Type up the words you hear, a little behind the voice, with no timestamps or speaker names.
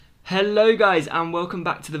Hello guys and welcome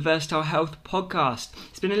back to the Versatile Health Podcast.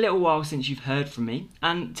 It's been a little while since you've heard from me,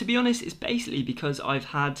 and to be honest it's basically because I've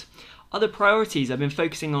had other priorities. I've been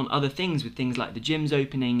focusing on other things with things like the gyms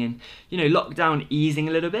opening and lockdown easing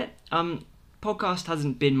a little bit. Podcast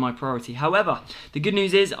hasn't been my priority. However, the good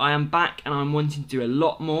news is I am back and I'm wanting to do a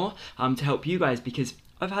lot more to help you guys because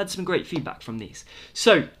I've had some great feedback from these.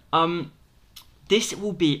 So this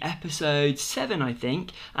will be episode 7, I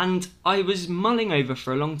think, and I was mulling over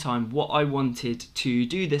for a long time what I wanted to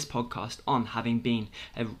do this podcast on, having been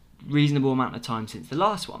a reasonable amount of time since the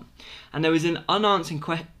last one. And there was an unanswered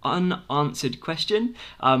question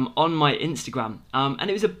on my Instagram, and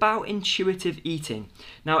it was about intuitive eating.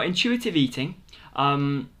 Now, intuitive eating,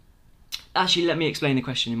 actually let me explain the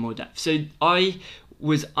question in more depth. So I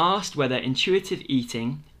was asked whether intuitive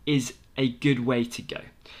eating is a good way to go.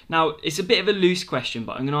 Now, it's a bit of a loose question,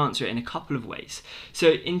 but I'm going to answer it in a couple of ways. So,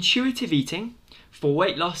 intuitive eating for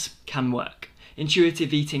weight loss can work.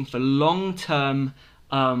 Intuitive eating for long-term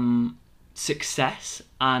success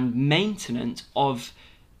and maintenance of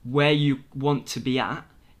where you want to be at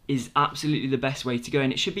is absolutely the best way to go,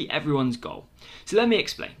 and it should be everyone's goal. So let me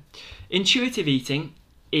explain. Intuitive eating,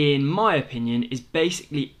 in my opinion, is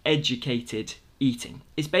basically educated eating.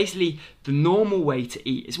 It's basically the normal way to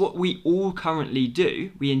eat. It's what we all currently do.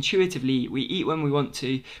 We intuitively eat. We eat when we want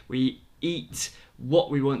to. We eat what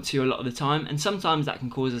we want to a lot of the time, and sometimes that can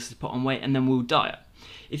cause us to put on weight and then we'll diet.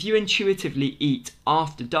 If you intuitively eat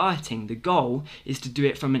after dieting, the goal is to do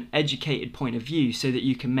it from an educated point of view so that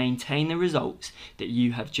you can maintain the results that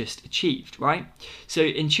you have just achieved, right? So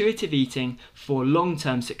intuitive eating for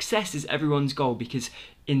long-term success is everyone's goal because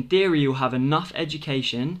in theory, you'll have enough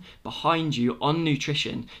education behind you on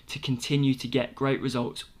nutrition to continue to get great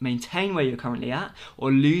results, maintain where you're currently at,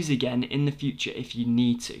 or lose again in the future if you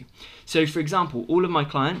need to. So for example, all of my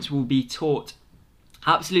clients will be taught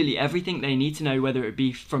absolutely everything they need to know, whether it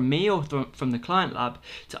be from me or from the client lab,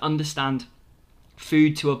 to understand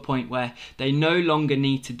food to a point where they no longer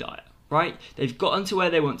need to diet. Right? They've gotten to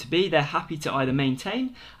where they want to be, they're happy to either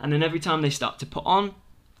maintain, and then every time they start to put on,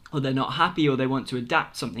 or they're not happy or they want to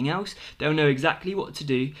adapt something else, they'll know exactly what to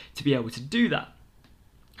do to be able to do that.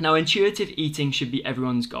 Now, intuitive eating should be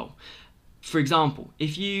everyone's goal. For example,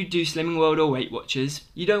 if you do Slimming World or Weight Watchers,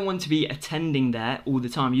 you don't want to be attending there all the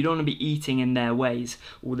time. You don't want to be eating in their ways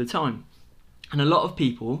all the time. And a lot of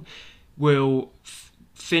people will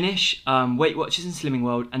finish Weight Watchers and Slimming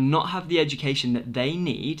World and not have the education that they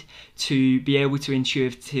need to be able to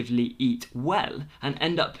intuitively eat well and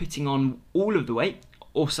end up putting on all of the weight,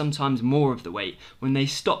 or sometimes more of the weight, when they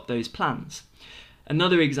stop those plans.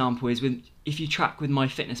 Another example is if you track with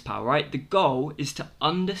MyFitnessPal, right? The goal is to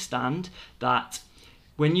understand that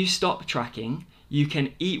when you stop tracking, you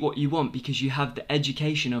can eat what you want because you have the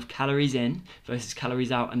education of calories in versus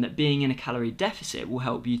calories out, and that being in a calorie deficit will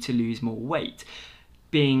help you to lose more weight.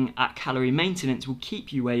 Being at calorie maintenance will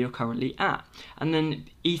keep you where you're currently at, and then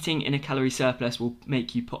eating in a calorie surplus will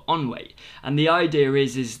make you put on weight. And the idea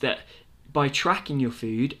is that by tracking your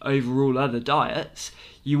food over all other diets,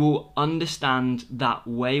 you will understand that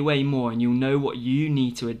way more, and you'll know what you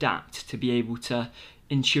need to adapt to be able to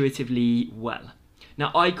intuitively eat well.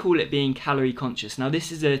 Now, I call it being calorie conscious. Now, this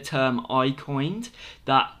is a term I coined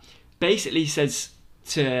that basically says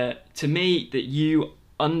to me that you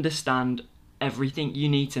understand everything you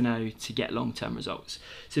need to know to get long-term results.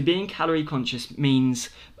 So being calorie conscious means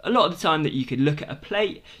a lot of the time that you could look at a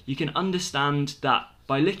plate, you can understand that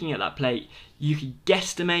by looking at that plate, you can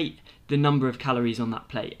guesstimate the number of calories on that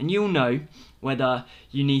plate, and you'll know whether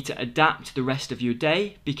you need to adapt the rest of your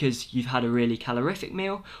day because you've had a really calorific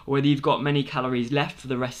meal, or whether you've got many calories left for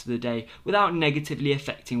the rest of the day without negatively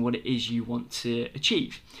affecting what it is you want to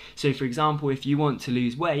achieve. So for example, if you want to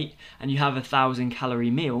lose weight and you have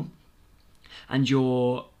 1,000-calorie meal and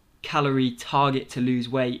your calorie target to lose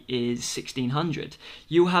weight is 1,600,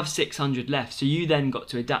 you'll have 600 left. So you then got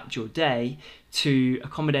to adapt your day to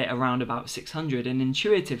accommodate around about 600, and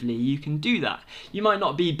intuitively you can do that. You might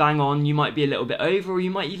not be bang on, you might be a little bit over, or you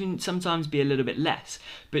might even sometimes be a little bit less,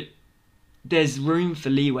 but there's room for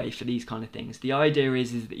leeway for these kind of things. The idea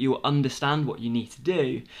is that you'll understand what you need to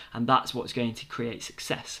do, and that's what's going to create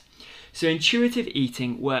success. So intuitive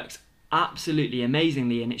eating works absolutely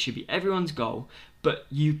amazingly, and it should be everyone's goal, but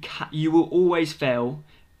you will always fail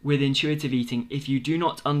with intuitive eating if you do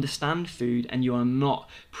not understand food and you are not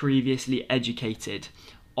previously educated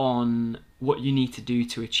on what you need to do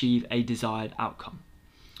to achieve a desired outcome.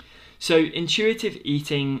 So intuitive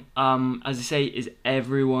eating, as I say, is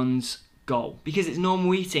everyone's goal because it's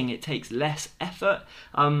normal eating. It takes less effort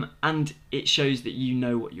and it shows that you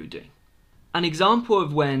know what you're doing. an example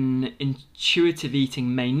of when intuitive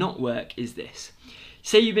eating may not work is this.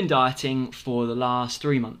 Say you've been dieting for the last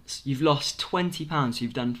 3 months. You've lost 20 pounds,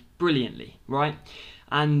 you've done brilliantly, right?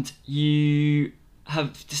 And you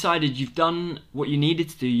have decided you've done what you needed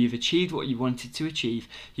to do, you've achieved what you wanted to achieve,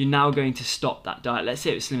 you're now going to stop that diet. Let's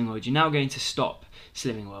say it was Slimming World, you're now going to stop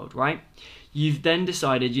Slimming World, right? You've then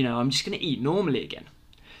decided, I'm just going to eat normally again.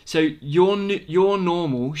 So your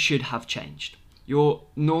normal should have changed. Your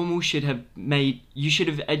normal should have you should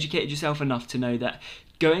have educated yourself enough to know that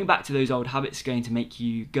going back to those old habits is going to make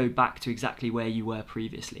you go back to exactly where you were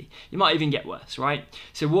previously. You might even get worse, right?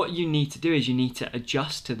 So what you need to do is you need to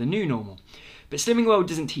adjust to the new normal. But Slimming World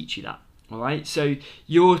doesn't teach you that, all right? So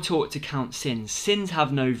you're taught to count sins. Sins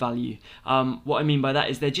have no value. What I mean by that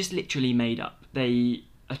is they're just literally made up. They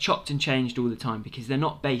are chopped and changed all the time because they're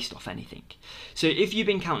not based off anything. So if you've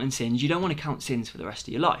been counting sins, you don't want to count sins for the rest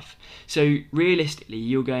of your life. So realistically,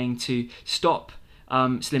 you're going to stop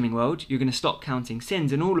Slimming World, you're going to stop counting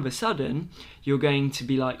sins, and all of a sudden you're going to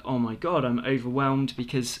be like, oh my god, I'm overwhelmed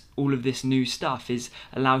because all of this new stuff is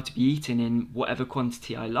allowed to be eaten in whatever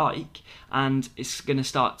quantity I like, and it's going to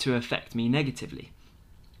start to affect me negatively.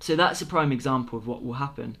 So that's a prime example of what will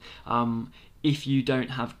happen if you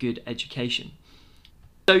don't have good education.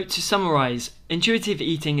 So to summarise, intuitive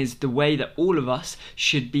eating is the way that all of us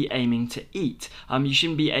should be aiming to eat. You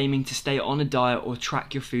shouldn't be aiming to stay on a diet or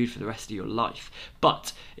track your food for the rest of your life.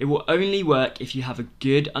 But it will only work if you have a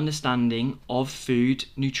good understanding of food,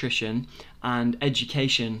 nutrition and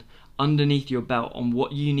education underneath your belt on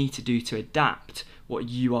what you need to do to adapt what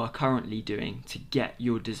you are currently doing to get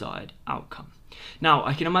your desired outcome. Now,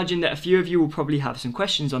 I can imagine that a few of you will probably have some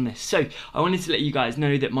questions on this, so I wanted to let you guys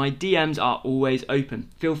know that my DMs are always open.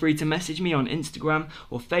 Feel free to message me on Instagram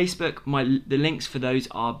or Facebook. The links for those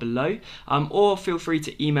are below, or feel free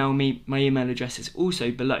to email me. My email address is also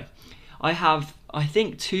below. I have, I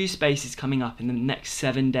think, 2 spaces coming up in the next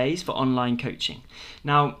 7 days for online coaching.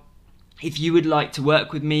 Now, if you would like to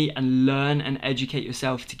work with me and learn and educate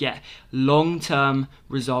yourself to get long-term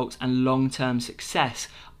results and long-term success,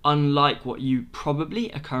 unlike what you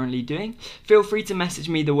probably are currently doing, feel free to message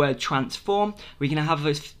me the word transform. We can have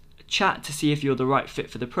a chat to see if you're the right fit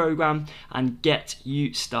for the program and get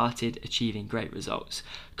you started achieving great results.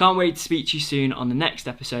 Can't wait to speak to you soon on the next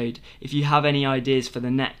episode. If you have any ideas for the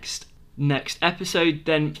next episode,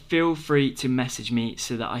 then feel free to message me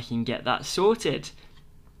so that I can get that sorted.